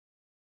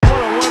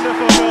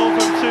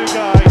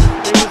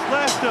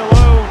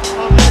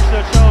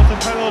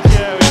penalty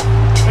area.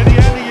 In the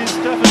end, he used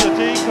Duff as a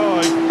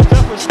decoy.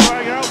 Duff was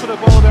spraying out for the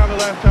ball down the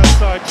left-hand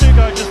side.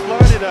 Tugay just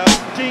lined it up.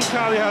 Dean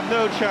Cowley had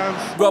no chance.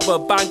 Rubber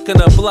bank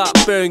and a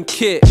Blackburn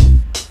kit.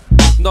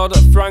 Nod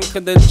at Frank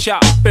and then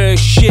chat bare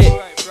shit.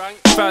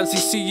 Fancy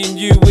seeing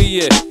you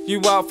here.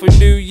 You out for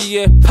New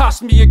Year.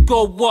 Pass me a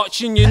gold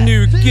watch in your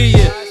new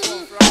gear.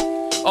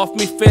 Off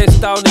me face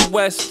down in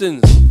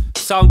westerns,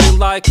 sounding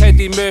like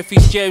Eddie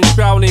Murphy's James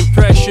Brown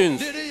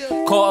impressions.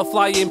 Caught a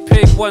flying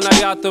pig when I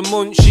had the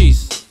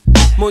munchies,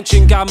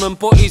 munching gammon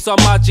butties on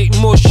magic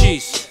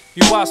mushies.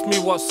 You ask me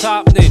what's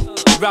happening,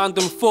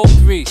 random foot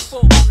grease.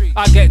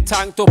 I get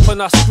tanked up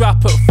and I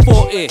scrap at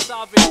footy.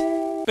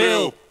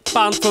 Bill,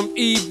 banned from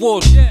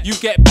E-Wood. You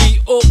get beat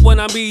up when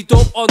I'm eat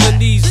up on the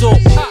knees up.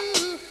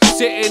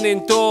 Sitting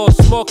indoors,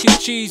 smoking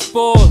cheese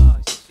board,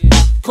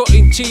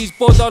 cutting cheese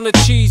bud on a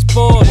cheese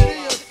board.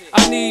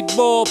 I need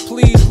more,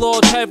 please,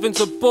 Lord, heavens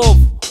above.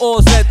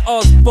 OZ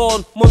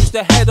Osborne, munch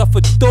the head off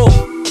a dove.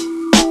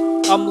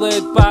 I'm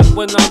laid back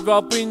when I'm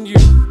robbing you.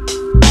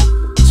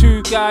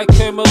 Tugay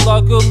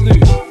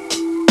Kerimoğlu.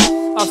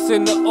 I've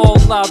seen it all,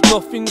 lad,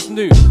 nothing's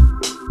new.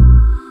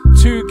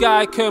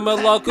 Tugay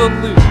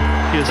Kerimoğlu.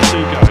 Here's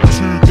Tugay.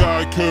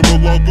 Tugay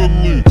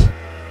Kerimoğlu.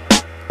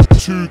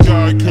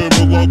 Tugay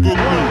Kerimoğlu.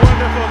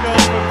 Wonderful goal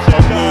from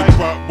I'm Tugay. laid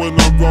back when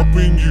I'm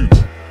robbing you.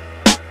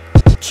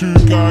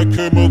 Tugay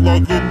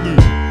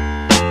Kerimoğlu.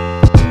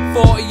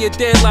 40 a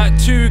day like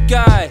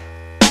Tugay.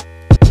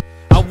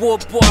 I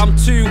would, but I'm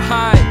too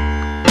high.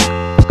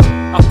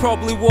 I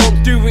probably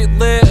won't do it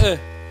later.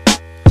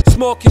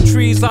 Smoking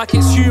trees like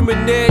it's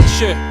human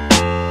nature.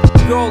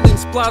 Rolling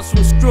splats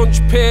from scrunch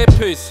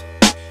papers.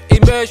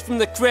 Emerged from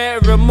the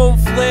crater a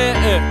month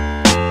later.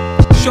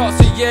 Shots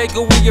of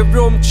Jaeger with your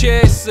rum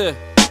chaser.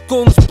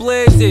 Guns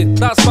blazing,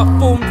 that's my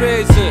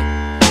fundraiser.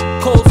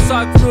 Cold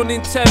sack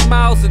running 10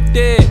 miles a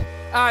day.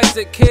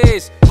 Isaac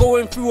Hayes,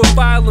 going through a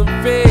violent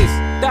phase.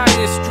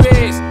 Dire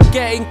straits,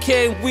 getting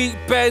cane wheat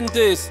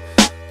benders.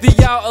 The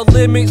outer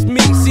limits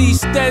meets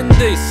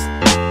EastEnders.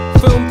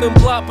 Filmed in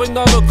Blackburn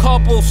on a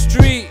cobble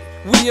street.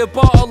 We a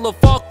bottle of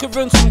vodka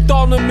and some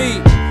Donna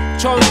meat.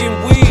 Chonging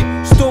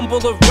weed, stumble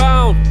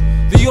around.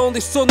 The only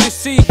sun they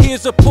see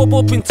here's a pub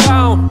up in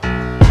town.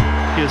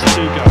 Here's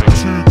Tugay.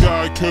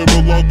 Tugay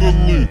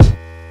Kerimoğlu.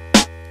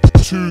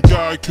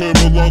 Tugay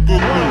Kerimoğlu.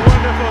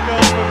 Wonderful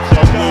goal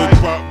from I'm laid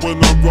Tugay. back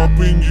when I'm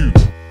robbing you.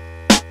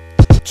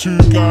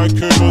 Tugay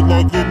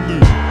Kerimoğlu.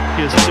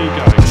 Here's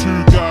Tugay.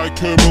 Tugay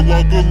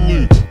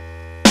Kerimoğlu.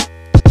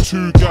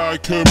 Tugay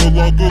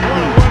Kerimoğlu.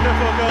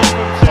 Wonderful goal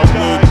from I'm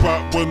laid Tugay.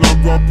 back when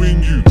I'm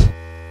robbing you.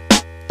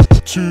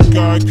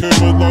 Tugay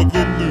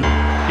Kerimoğlu.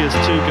 Here's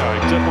Tugay.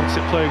 Duff wants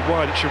it playing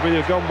wide. It should really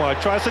have gone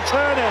wide. Tries to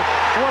turn it.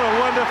 What a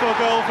wonderful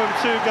goal from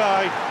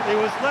Tugay. He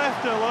was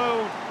left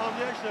alone on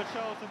the edge of the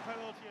Charlton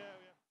penalty.